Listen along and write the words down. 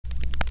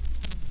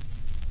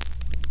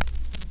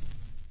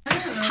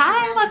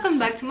welcome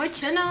back to my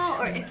channel,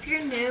 or if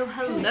you're new,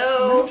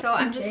 hello. So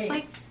I'm just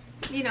like,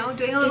 you know,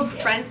 doing a little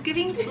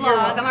Friendsgiving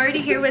vlog. I'm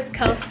already here with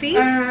Kelsey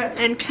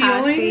and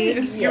Cassie.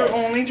 Is your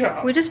only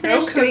job. We just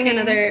finished filming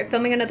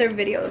another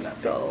video,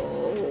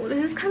 so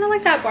this is kind of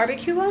like that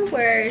barbecue one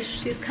where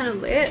she's kind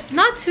of lit.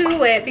 Not too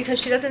lit because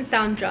she doesn't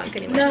sound drunk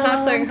anymore. She's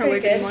not starting her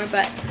work anymore,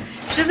 but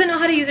she doesn't know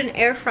how to use an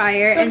air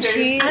fryer, and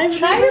she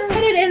tried to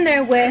put it in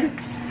there with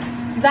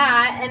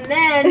that and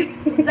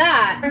then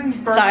that.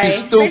 Sorry.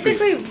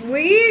 Basically,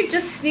 we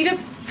just need to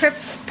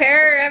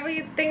prepare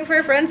everything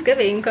for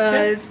Friendsgiving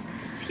because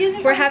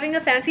we're having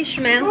a fancy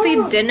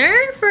schmancy dinner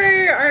for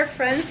our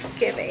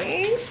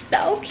Friendsgiving.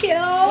 So cute.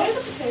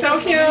 So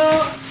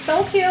cute.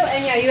 So cute.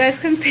 And yeah, you guys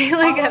can see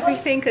like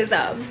everything because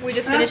we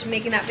just finished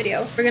making that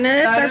video. We're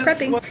gonna start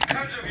prepping.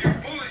 Because of your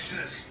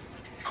foolishness,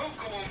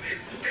 Coco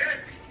is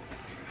dead.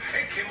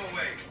 Take him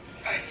away.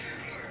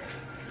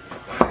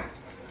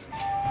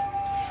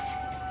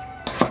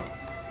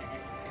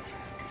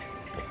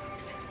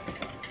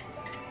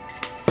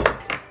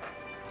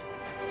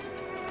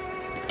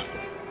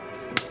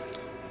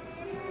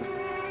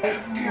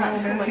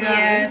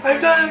 Yes.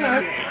 I've done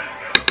enough.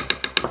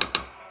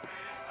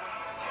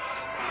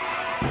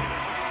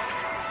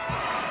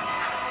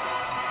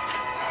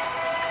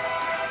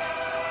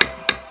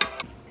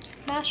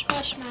 Mash,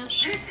 mash,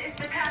 mash. This is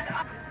the path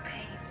up the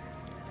pain.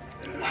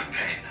 What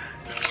pain?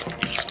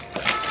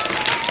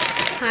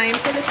 Time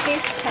for the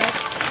taste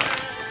test.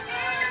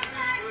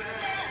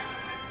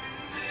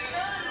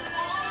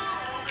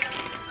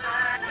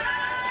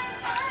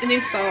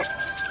 Any salt.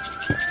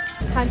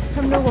 Had to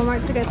come to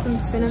Walmart to get some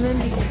cinnamon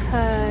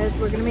because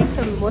we're gonna make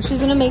some, well,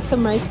 she's gonna make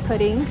some rice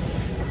pudding.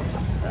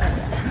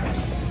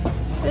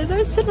 There's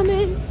our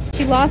cinnamon.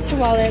 She lost her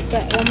wallet,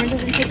 but Walmart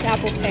doesn't take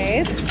Apple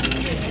Pay.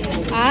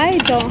 I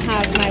don't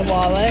have my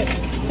wallet,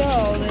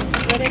 so this is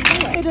what I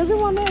do. It doesn't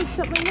want to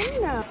accept my money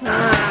now.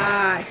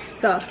 Ah,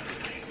 so.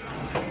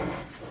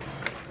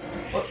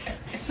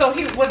 So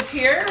he was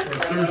here?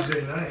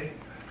 Thursday night.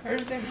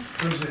 Thursday.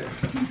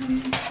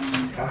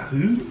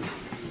 Kahoo.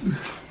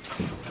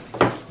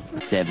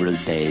 Several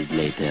days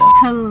later.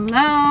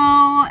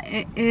 Hello,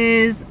 it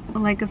is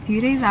like a few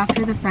days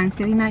after the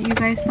Friendsgiving that you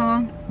guys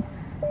saw,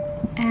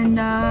 and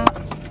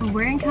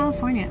we're in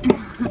California.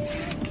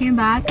 Came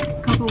back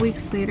a couple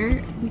weeks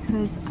later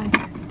because I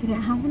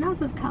didn't have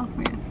enough of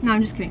California. No,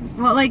 I'm just kidding.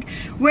 Well, like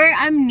where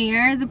I'm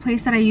near the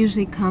place that I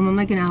usually come, I'm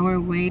like an hour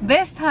away.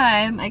 This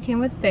time I came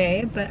with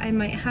Bae, but I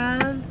might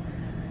have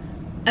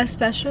a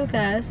special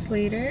guest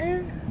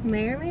later.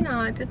 May or may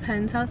not,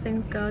 depends how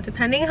things go,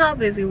 depending how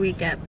busy we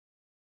get.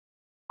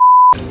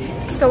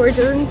 So we're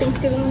doing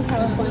Thanksgiving in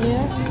California,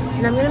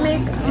 and I'm gonna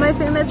make my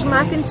famous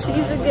mac and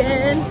cheese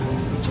again.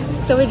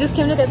 So we just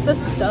came to get the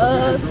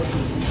stuff.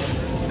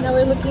 Now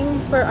we're looking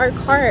for our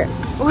cart.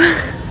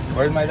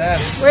 Where's my dad?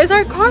 Where's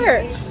our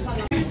cart?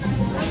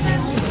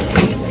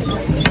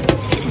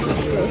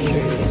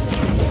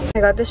 I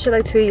got this shit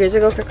like 2 years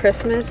ago for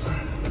Christmas,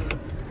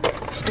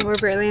 and we're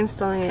barely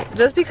installing it.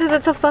 Just because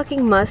it's a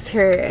fucking must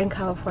here in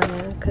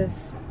California,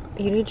 because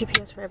you need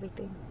GPS for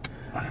everything.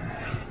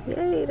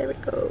 Yay, there we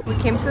go. We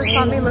came to the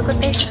swap meet, look what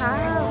they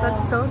have.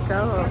 That's so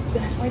dope.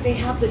 That's why they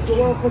have the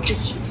door with the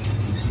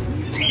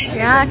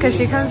Yeah, because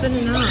she comes in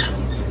and out.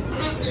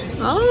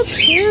 Oh,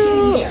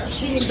 cute.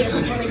 Get in there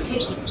before they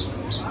take you.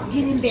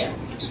 Get in there.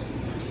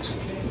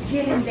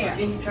 Get in there.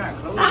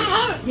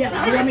 Yeah,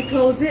 let me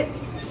close it.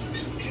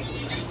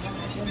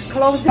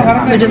 Close it.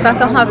 We just got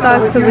some hot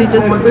dogs because we're at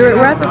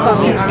the swap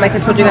meet. Like I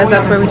told you guys,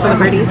 that's where we saw the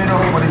birdies.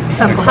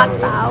 Some hot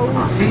dogs.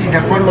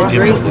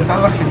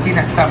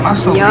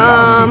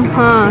 Yum,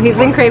 huh? He's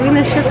been craving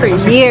this shit for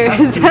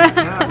years.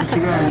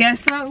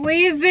 Guess what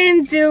we've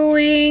been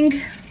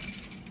doing?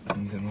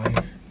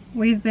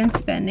 We've been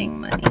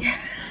spending money.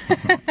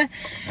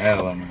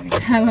 Hella money.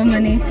 Hella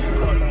money.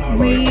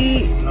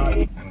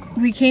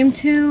 We came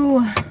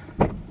to,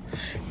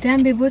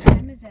 damn babe, what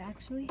time is it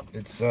actually?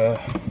 It's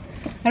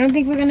I don't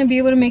think we're gonna be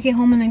able to make it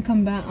home and then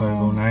come back.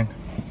 5:09.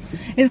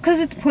 It's because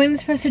it's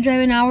pointless for us to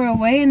drive an hour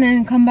away and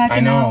then come back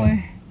an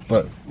hour.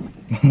 But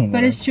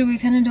But it's true, we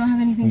kind of don't have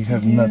anything to do. We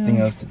have nothing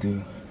else to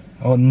do.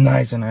 Oh,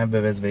 nice, and I have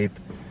Bebe's vape.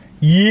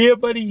 Yeah,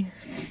 buddy.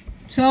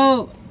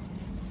 So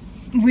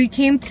we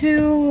came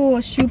to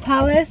Shoe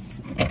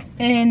Palace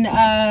in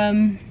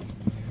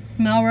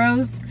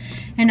Melrose,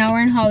 and now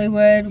we're in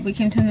Hollywood. We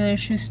came to another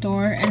shoe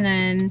store, and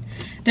then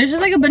there's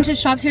just like a bunch of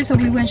shops here, so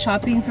we went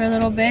shopping for a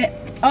little bit.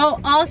 Oh,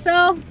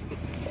 also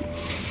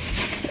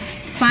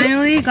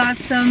finally got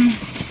some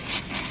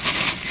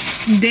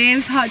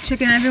Dave's hot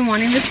chicken. I've been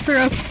wanting this for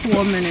a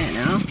cool minute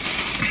now,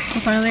 so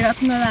finally got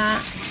some of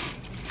that.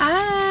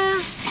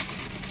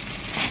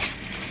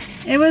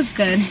 It was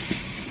good.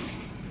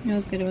 It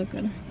was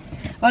good.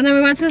 Oh, and then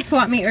we went to the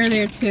swap meet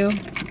earlier too.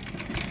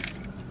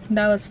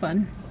 That was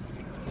fun.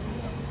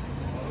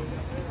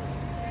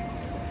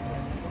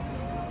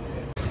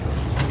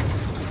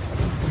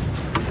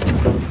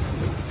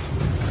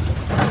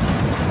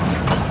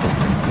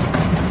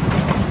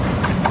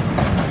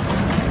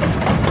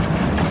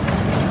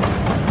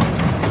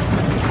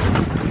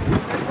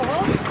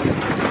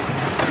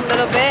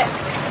 bit?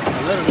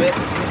 A little bit. I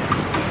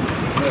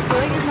feel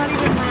like it's not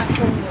even that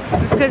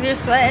cold. It's because you're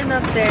sweating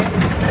up there.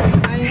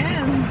 I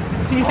am.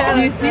 Yeah,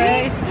 Do you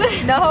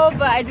see? No,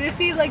 but I do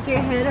see like your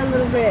head a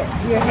little bit,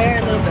 your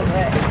hair a little bit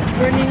wet.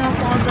 Burning off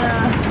all the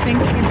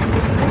Thanksgiving.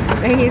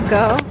 There you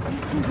go.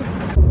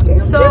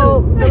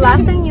 So the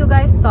last thing you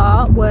guys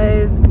saw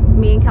was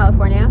me in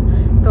California.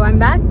 So I'm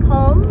back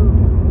home,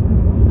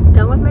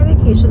 done with my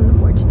vacation,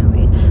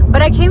 unfortunately.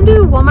 But I came to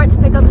Walmart to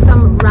pick up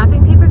some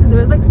wrapping paper because there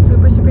was like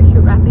super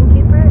cute wrapping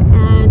paper,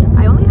 and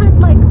I only had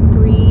like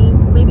 3,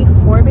 maybe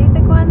 4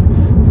 basic ones,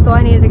 so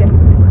I needed to get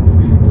some new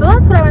ones. So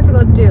that's what I went to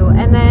go do.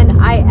 And then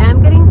I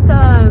am getting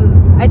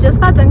some, I just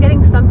got done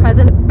getting some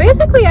presents.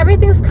 Basically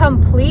everything's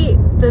complete.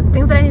 The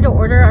things that I need to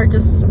order are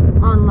just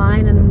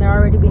online and they're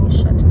already being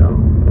shipped, so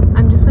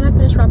I'm just gonna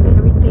finish wrapping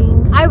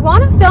everything. I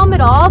want to film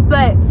it all,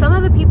 but some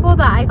of the people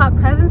that I got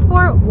presents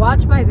for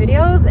watch my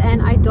videos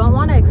and I don't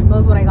want to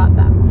expose what I got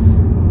them.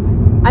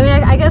 I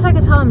mean, I guess I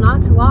could tell them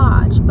not to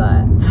watch,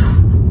 but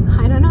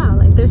I don't know.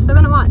 Like, they're still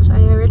gonna watch. I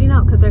already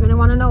know, because they're gonna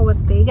want to know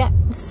what they get.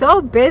 It's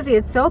so busy.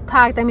 It's so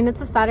packed. I mean,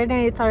 it's a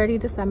Saturday. It's already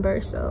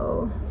December,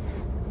 so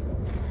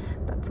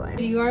that's why.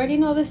 You already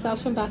know the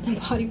sales from Bath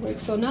 & Body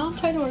Works, so now I'm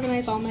trying to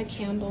organize all my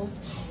candles.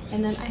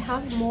 And then I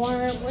have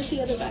more. Where's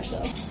the other bag though?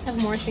 I have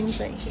more things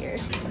right here.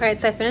 All right,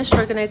 so I finished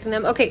organizing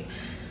them. Okay,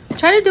 I'm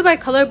trying to do by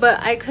color,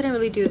 but I couldn't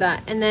really do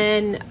that. And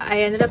then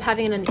I ended up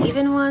having an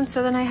uneven one,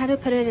 so then I had to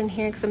put it in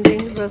here because I'm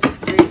doing rows of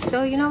 3.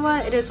 So you know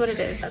what? It is what it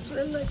is. That's what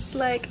it looks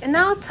like. And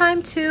now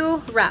time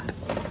to wrap.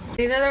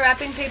 These are the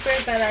wrapping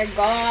papers that I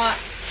got.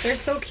 They're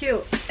so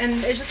cute,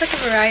 and it's just like a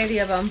variety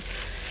of them.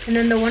 And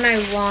then the one I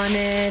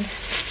wanted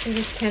is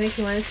this candy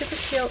cane one. It's super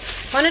cute.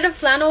 Wanted a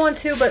flannel one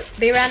too, but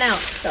they ran out,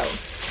 so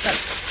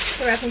that's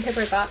the wrapping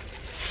paper I got.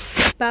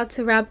 About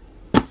to wrap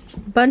a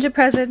bunch of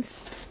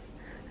presents.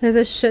 There's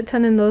a shit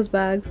ton in those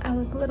bags. I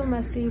look a little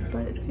messy,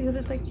 but it's because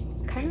it's like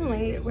kind of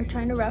late. We're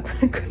trying to wrap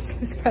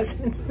Christmas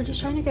presents. We're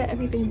just trying to get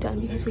everything done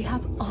because we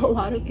have a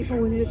lot of people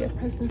we need to give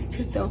presents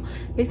to. So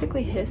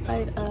basically his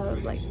side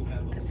of like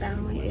the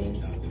family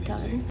is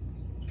done.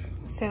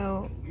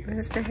 So this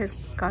is for his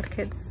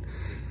godkids.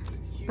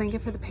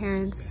 Blanket for the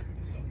parents.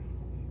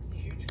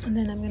 And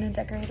then I'm gonna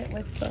decorate it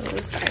with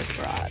bows I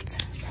brought.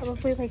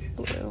 Probably like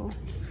blue.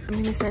 I'm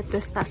gonna start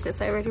this basket.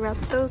 So I already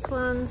wrapped those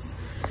ones.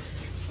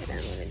 And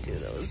I'm gonna do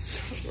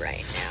those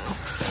right now.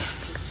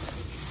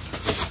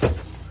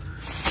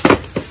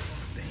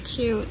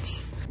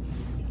 Cute.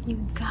 You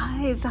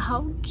guys,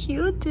 how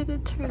cute did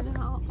it turn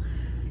out?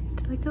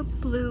 It's like a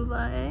blue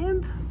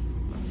vibe.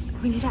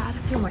 We need to add a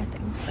few more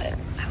things, but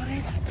I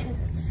wanted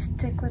to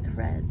stick with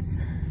reds.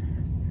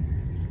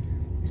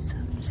 So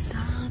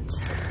start.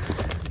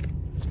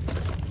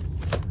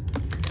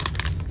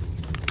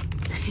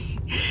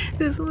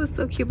 This one was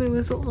so cute, but it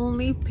was the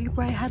only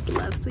paper I had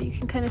left, so you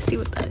can kind of see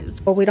what that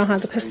is. Well, we don't have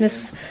the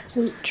Christmas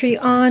tree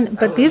on,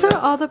 but these are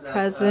all the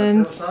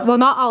presents. Well,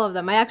 not all of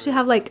them. I actually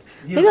have like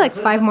maybe like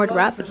 5 more to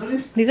wrap.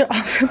 These are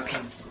all for me.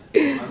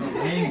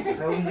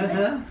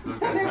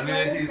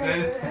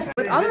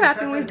 With all the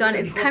wrapping we've done,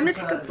 it's time to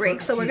take a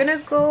break. So we're gonna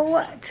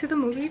go to the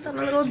movies on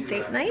a little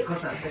date night,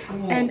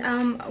 and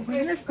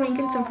we're gonna sneak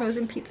in some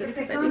frozen pizza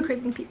because I've been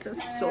craving pizza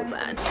so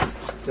bad. I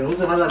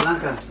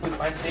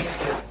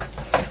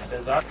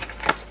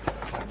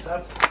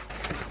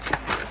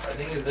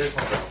think it's this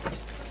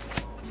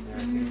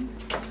one.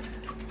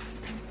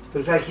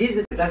 Pues aquí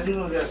está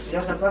ya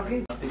está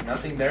parque.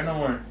 Nothing there no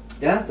more.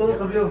 Ya, todo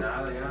cambió.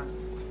 Nada, ya.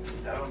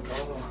 Quitaron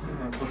todo.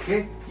 ¿Por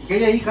qué? ¿Y qué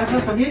hay ahí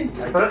casas también?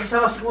 ¿Para que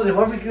estaba así como de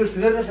barbecue?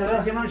 ¿Estuvieron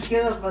cerradas las manos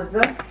izquierdas para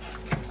entrar?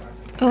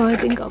 Oh, I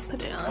think I'll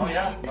put it on. Oh,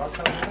 yeah.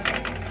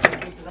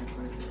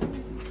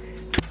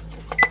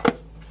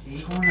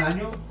 Sí, como un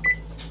año.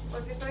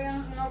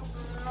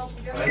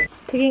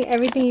 Taking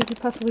everything you could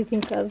possibly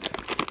think of.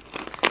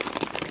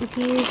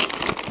 Cookies,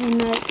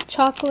 peanuts,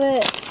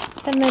 chocolate,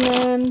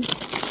 M&M's,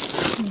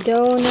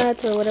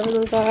 donuts or whatever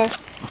those are,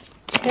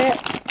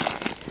 chips,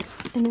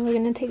 and then we're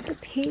gonna take the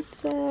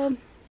pizza.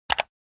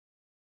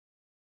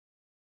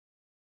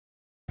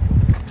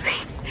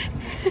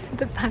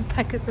 The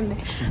backpack is in there.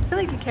 I feel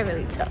like you can't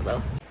really tell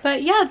though.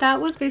 But yeah,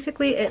 that was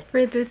basically it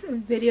for this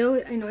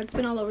video. I know it's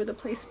been all over the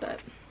place,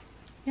 but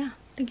yeah.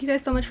 Thank you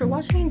guys so much for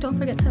watching. Don't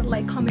forget to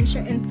like, comment,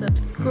 share, and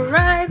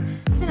subscribe.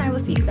 And I will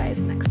see you guys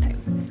next time.